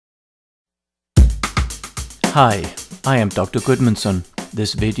Hi, I am Dr. Gudmundsson.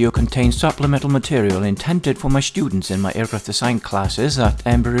 This video contains supplemental material intended for my students in my aircraft design classes at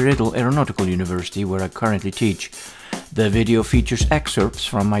Embry-Riddle Aeronautical University, where I currently teach. The video features excerpts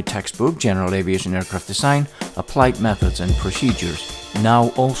from my textbook, General Aviation Aircraft Design, Applied Methods and Procedures,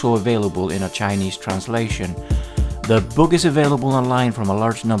 now also available in a Chinese translation. The book is available online from a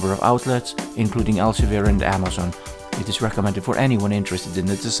large number of outlets, including Elsevier and Amazon. It is recommended for anyone interested in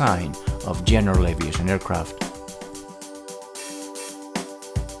the design of general aviation aircraft.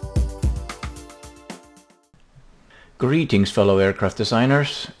 Greetings, fellow aircraft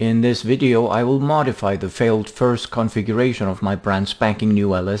designers. In this video I will modify the failed first configuration of my brand spanking new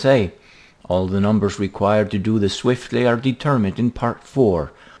LSA. All the numbers required to do this swiftly are determined in part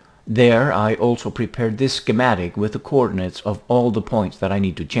 4. There I also prepared this schematic with the coordinates of all the points that I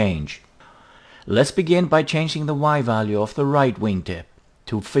need to change. Let's begin by changing the Y value of the right wingtip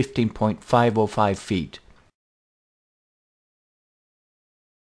to 15.505 feet.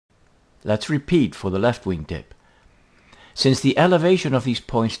 Let's repeat for the left wingtip. Since the elevation of these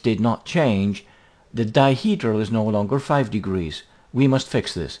points did not change, the dihedral is no longer 5 degrees. We must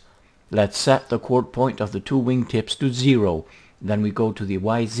fix this. Let's set the chord point of the two wingtips to 0. Then we go to the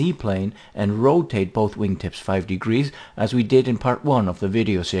YZ plane and rotate both wingtips 5 degrees as we did in part 1 of the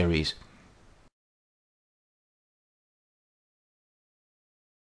video series.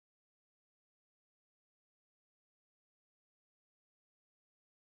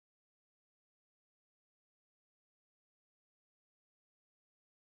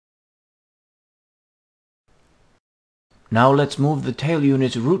 Now let's move the tail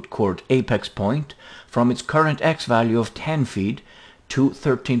unit's root chord apex point from its current X value of 10 feet to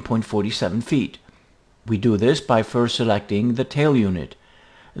 13.47 feet. We do this by first selecting the tail unit.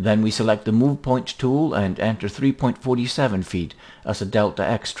 Then we select the Move Points tool and enter 3.47 feet as a delta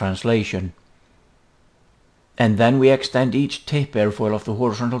X translation. And then we extend each tip airfoil of the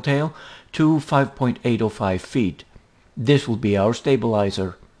horizontal tail to 5.805 feet. This will be our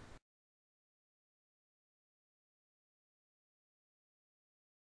stabilizer.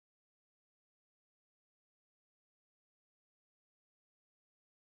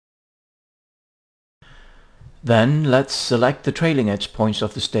 Then let's select the trailing edge points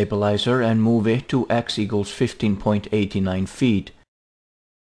of the stabilizer and move it to X equals 15.89 feet.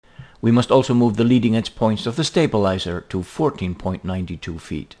 We must also move the leading edge points of the stabilizer to 14.92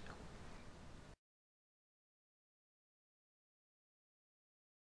 feet.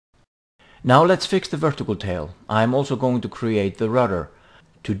 Now let's fix the vertical tail. I'm also going to create the rudder.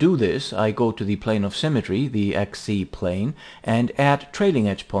 To do this, I go to the plane of symmetry, the XZ plane, and add trailing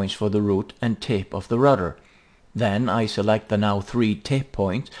edge points for the root and tip of the rudder. Then I select the now 3 tip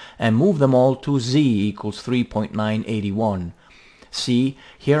points and move them all to Z equals 3.981. See,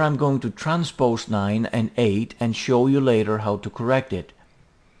 here I'm going to transpose 9 and 8 and show you later how to correct it.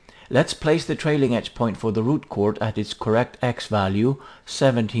 Let's place the trailing edge point for the root chord at its correct X value,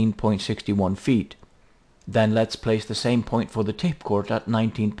 17.61 feet. Then let's place the same point for the tip chord at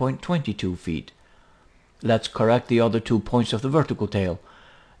 19.22 feet. Let's correct the other 2 points of the vertical tail.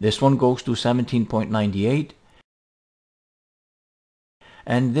 This one goes to 17.98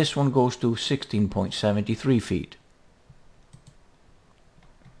 and this one goes to 16.73 feet.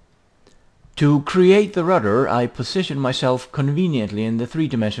 To create the rudder, I position myself conveniently in the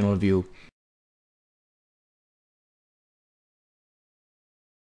three-dimensional view.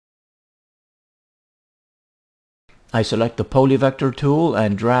 I select the polyvector tool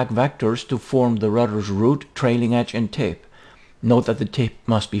and drag vectors to form the rudder's root, trailing edge and tip. Note that the tip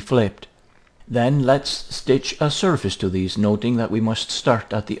must be flipped. Then let's stitch a surface to these, noting that we must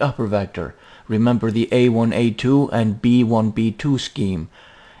start at the upper vector. Remember the A1-A2 and B1-B2 scheme.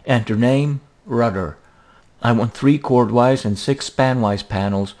 Enter name, rudder. I want 3 chordwise and 6 spanwise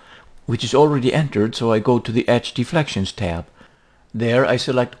panels, which is already entered, so I go to the Edge Deflections tab. There I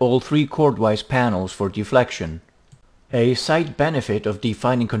select all 3 chordwise panels for deflection. A side benefit of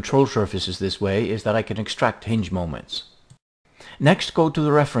defining control surfaces this way is that I can extract hinge moments. Next, go to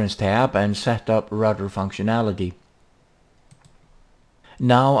the Reference tab and set up rudder functionality.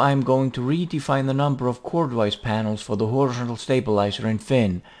 Now I'm going to redefine the number of chordwise panels for the horizontal stabilizer and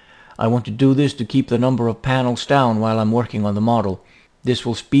fin. I want to do this to keep the number of panels down while I'm working on the model. This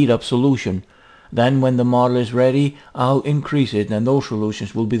will speed up solution. Then when the model is ready, I'll increase it, and those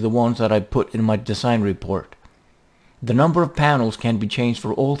solutions will be the ones that I put in my design report. The number of panels can be changed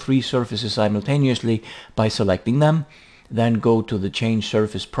for all 3 surfaces simultaneously by selecting them. Then go to the Change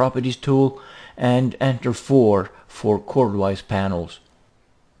Surface Properties tool and enter 4 for chordwise panels.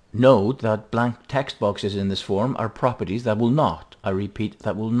 Note that blank text boxes in this form are properties that will not, I repeat,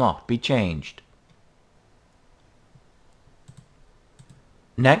 that will not be changed.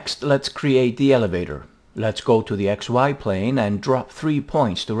 Next, let's create the elevator. Let's go to the XY plane and drop 3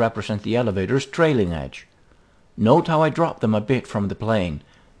 points to represent the elevator's trailing edge. Note how I drop them a bit from the plane.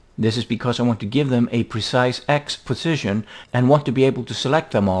 This is because I want to give them a precise X position and want to be able to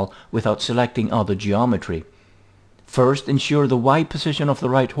select them all without selecting other geometry. First, ensure the Y position of the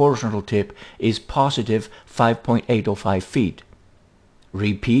right horizontal tip is positive 5.805 feet.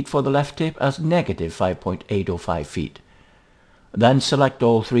 Repeat for the left tip as negative 5.805 feet. Then select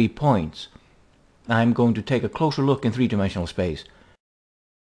all 3 points. I'm going to take a closer look in three-dimensional space.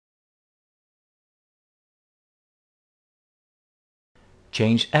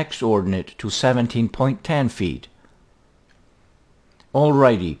 Change X ordinate to 17.10 feet.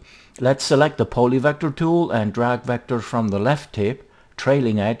 Alrighty, let's select the polyvector tool and drag vectors from the left tip,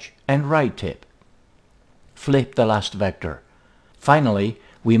 trailing edge and right tip. Flip the last vector. Finally,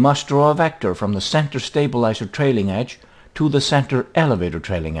 we must draw a vector from the center stabilizer trailing edge to the center elevator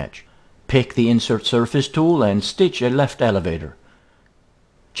trailing edge. Pick the insert surface tool and stitch a left elevator.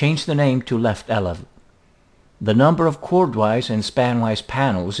 Change the name to left elev. The number of chordwise and spanwise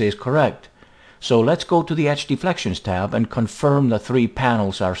panels is correct, so let's go to the Edge Deflections tab and confirm the 3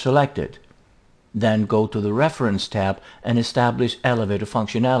 panels are selected. Then go to the Reference tab and establish elevator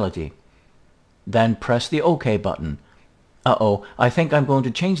functionality. Then press the OK button. I think I'm going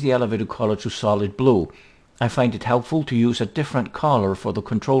to change the elevator color to solid blue. I find it helpful to use a different color for the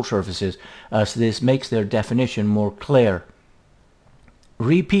control surfaces, as this makes their definition more clear.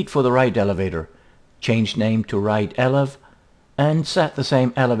 Repeat for the right elevator. Change name to right elev and set the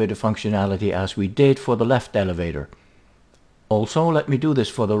same elevator functionality as we did for the left elevator. Also, let me do this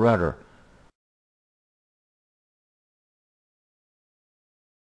for the rudder.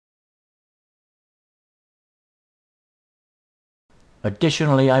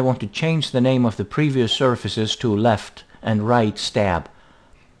 Additionally, I want to change the name of the previous surfaces to left and right stab.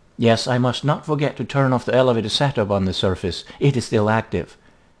 Yes, I must not forget to turn off the elevator setup on the surface. It is still active.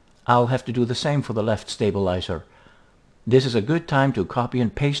 I'll have to do the same for the left stabilizer. This is a good time to copy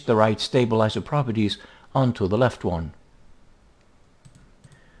and paste the right stabilizer properties onto the left one.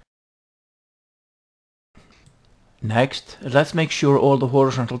 Next, let's make sure all the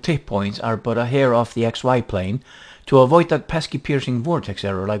horizontal tip points are but a hair off the XY plane to avoid that pesky piercing vortex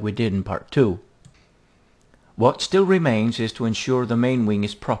error like we did in part 2. What still remains is to ensure the main wing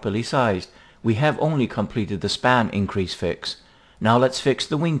is properly sized. We have only completed the span increase fix. Now let's fix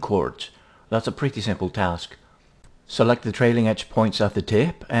the wing chords. That's a pretty simple task. Select the trailing edge points at the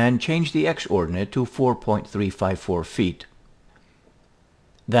tip and change the X ordinate to 4.354 feet.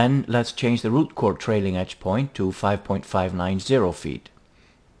 Then let's change the root chord trailing edge point to 5.590 feet.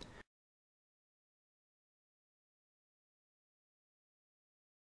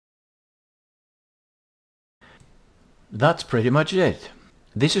 That's pretty much it.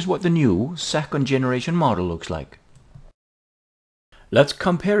 This is what the new second generation model looks like. Let's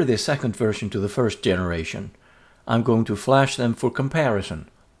compare this second version to the first generation. I'm going to flash them for comparison.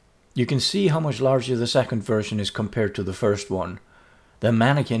 You can see how much larger the second version is compared to the first one. The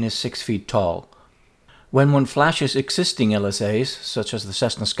mannequin is 6 feet tall. When one flashes existing LSAs, such as the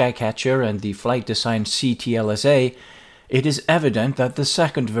Cessna Skycatcher and the flight-designed CT-LSA, it is evident that the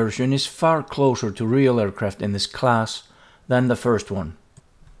second version is far closer to real aircraft in this class than the first one.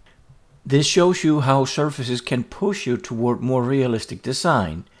 This shows you how surfaces can push you toward more realistic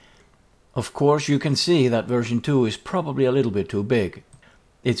design. Of course, you can see that version 2 is probably a little bit too big.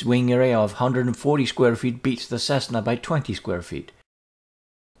 Its wing area of 140 square feet beats the Cessna by 20 square feet.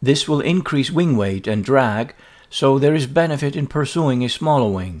 This will increase wing weight and drag, so there is benefit in pursuing a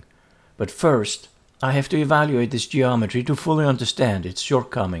smaller wing. But first, I have to evaluate this geometry to fully understand its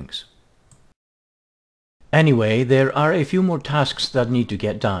shortcomings. Anyway, there are a few more tasks that need to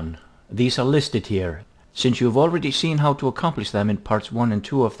get done. These are listed here. Since you've already seen how to accomplish them in parts 1 and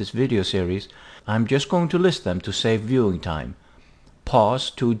 2 of this video series, I'm just going to list them to save viewing time.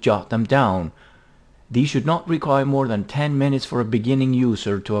 Pause to jot them down. These should not require more than 10 minutes for a beginning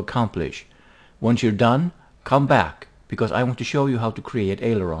user to accomplish. Once you're done, come back, because I want to show you how to create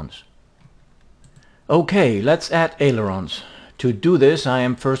ailerons. Okay, let's add ailerons. To do this, I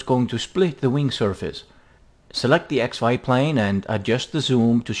am first going to split the wing surface. Select the XY plane and adjust the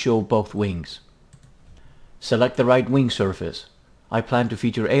zoom to show both wings. Select the right wing surface. I plan to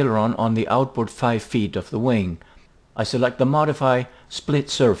feature aileron on the outboard 5 feet of the wing. I select the Modify Split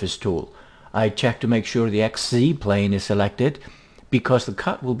Surface tool. I check to make sure the XZ plane is selected, because the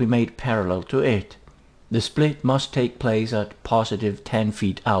cut will be made parallel to it. The split must take place at positive 10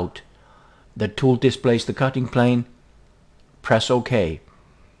 feet out. The tool displays the cutting plane. Press OK.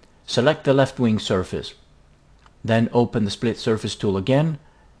 Select the left wing surface. Then open the split surface tool again.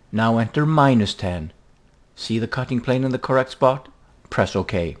 Now enter -10. See the cutting plane in the correct spot? Press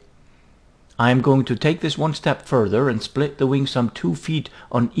OK. I am going to take this one step further and split the wing some 2 feet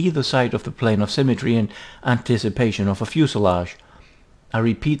on either side of the plane of symmetry in anticipation of a fuselage. I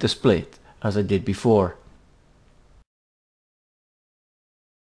repeat the split as I did before.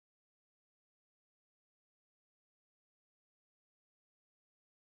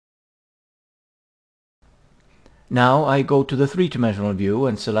 Now I go to the 3-dimensional view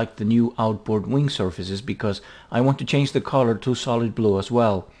and select the new outboard wing surfaces because I want to change the color to solid blue as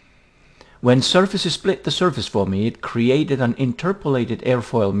well. When Surfaces split the surface for me, it created an interpolated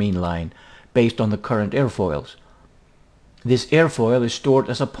airfoil mean line based on the current airfoils. This airfoil is stored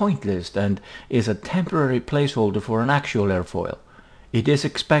as a point list and is a temporary placeholder for an actual airfoil. It is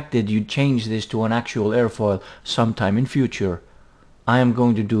expected you change this to an actual airfoil sometime in future. I am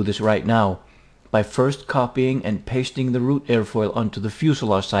going to do this right now by first copying and pasting the root airfoil onto the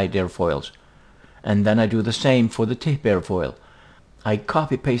fuselage side airfoils. And then I do the same for the tip airfoil. I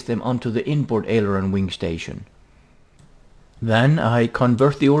copy-paste them onto the inboard aileron wing station. Then I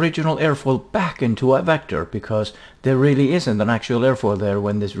convert the original airfoil back into a vector because there really isn't an actual airfoil there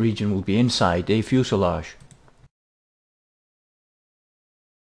when this region will be inside a fuselage.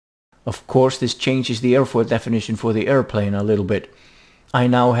 Of course, this changes the airfoil definition for the airplane a little bit. I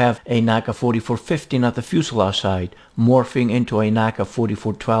now have a NACA 4415 at the fuselage side, morphing into a NACA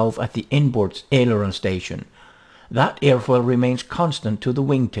 4412 at the inboard aileron station. That airfoil remains constant to the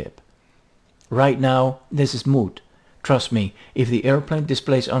wingtip. Right now, this is moot. Trust me, if the airplane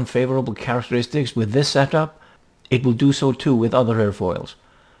displays unfavorable characteristics with this setup, it will do so too with other airfoils.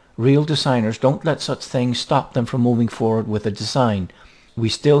 Real designers don't let such things stop them from moving forward with a design. We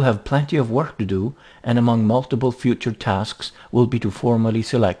still have plenty of work to do, and among multiple future tasks will be to formally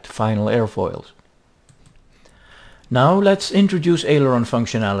select final airfoils. Now let's introduce aileron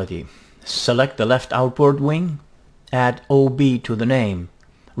functionality. Select the left outboard wing. Add OB to the name.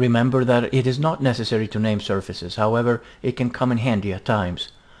 Remember that it is not necessary to name surfaces, however, it can come in handy at times.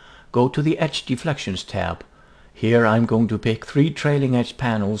 Go to the Edge Deflections tab. Here I'm going to pick 3 trailing edge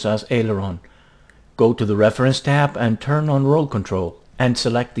panels as aileron. Go to the Reference tab and turn on Roll Control and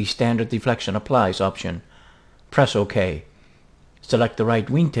select the Standard Deflection Applies option. Press OK. Select the right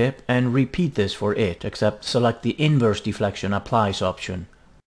wingtip and repeat this for it, except select the Inverse Deflection Applies option.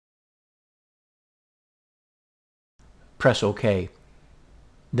 Press OK.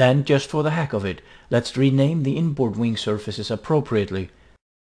 Then, just for the heck of it, let's rename the inboard wing surfaces appropriately.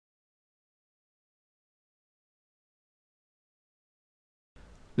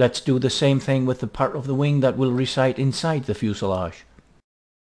 Let's do the same thing with the part of the wing that will reside inside the fuselage.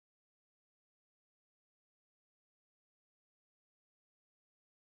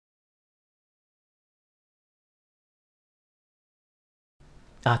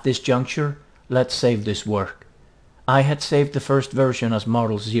 At this juncture, let's save this work. I had saved the first version as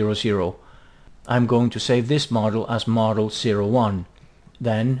Model 00. I'm going to save this model as Model 01.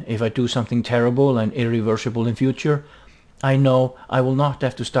 Then, if I do something terrible and irreversible in future, I know I will not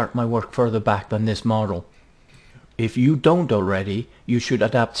have to start my work further back than this model. If you don't already, you should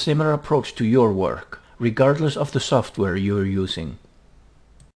adapt similar approach to your work, regardless of the software you are using.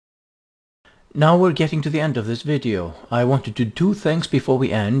 Now we're getting to the end of this video. I want to do 2 things before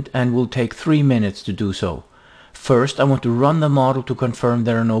we end, and will take 3 minutes to do so. First, I want to run the model to confirm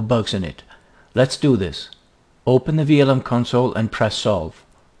there are no bugs in it. Let's do this. Open the VLM console and press Solve.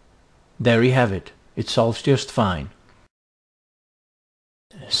 There you have it. It solves just fine.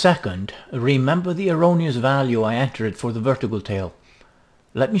 Second, remember the erroneous value I entered for the vertical tail.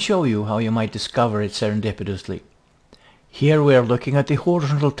 Let me show you how you might discover it serendipitously. Here we are looking at the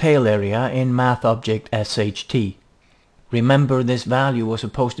horizontal tail area in Math Object SHT. Remember, this value was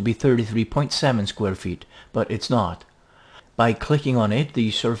supposed to be 33.7 square feet, but it's not. By clicking on it,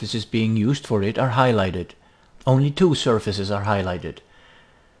 the surfaces being used for it are highlighted. Only 2 surfaces are highlighted.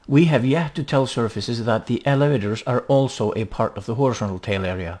 We have yet to tell surfaces that the elevators are also a part of the horizontal tail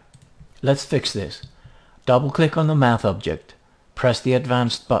area. Let's fix this. Double-click on the Math Object. Press the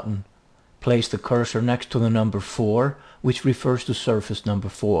Advanced button. Place the cursor next to the number 4, which refers to surface number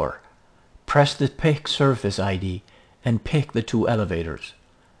 4. Press the Pick Surface ID and pick the 2 elevators.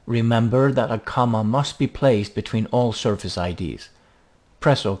 Remember that a comma must be placed between all surface IDs.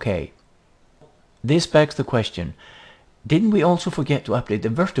 Press OK. This begs the question, didn't we also forget to update the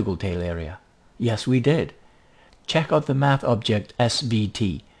vertical tail area? Yes, we did. Check out the Math Object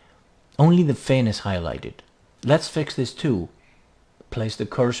SVT. Only the fin is highlighted. Let's fix this too. Place the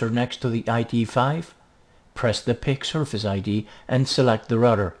cursor next to the ID 5, press the Pick Surface ID and select the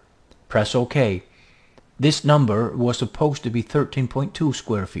rudder. Press OK. This number was supposed to be 13.2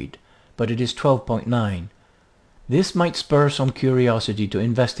 square feet, but it is 12.9. This might spur some curiosity to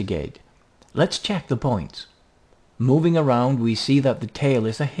investigate. Let's check the points. Moving around, we see that the tail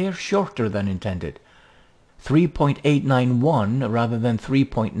is a hair shorter than intended, 3.891 rather than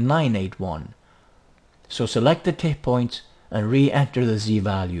 3.981. So select the tip points and re-enter the Z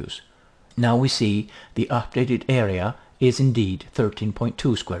values. Now we see the updated area is indeed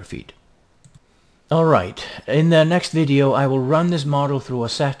 13.2 square feet. Alright, in the next video I will run this model through a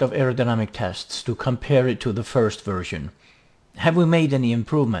set of aerodynamic tests to compare it to the first version. Have we made any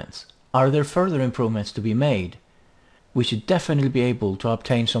improvements? Are there further improvements to be made? We should definitely be able to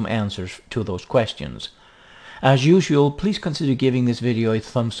obtain some answers to those questions. As usual, please consider giving this video a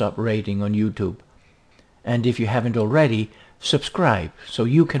thumbs up rating on YouTube. And if you haven't already, subscribe so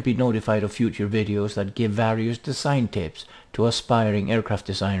you can be notified of future videos that give various design tips to aspiring aircraft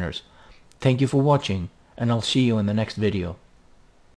designers. Thank you for watching, and I'll see you in the next video.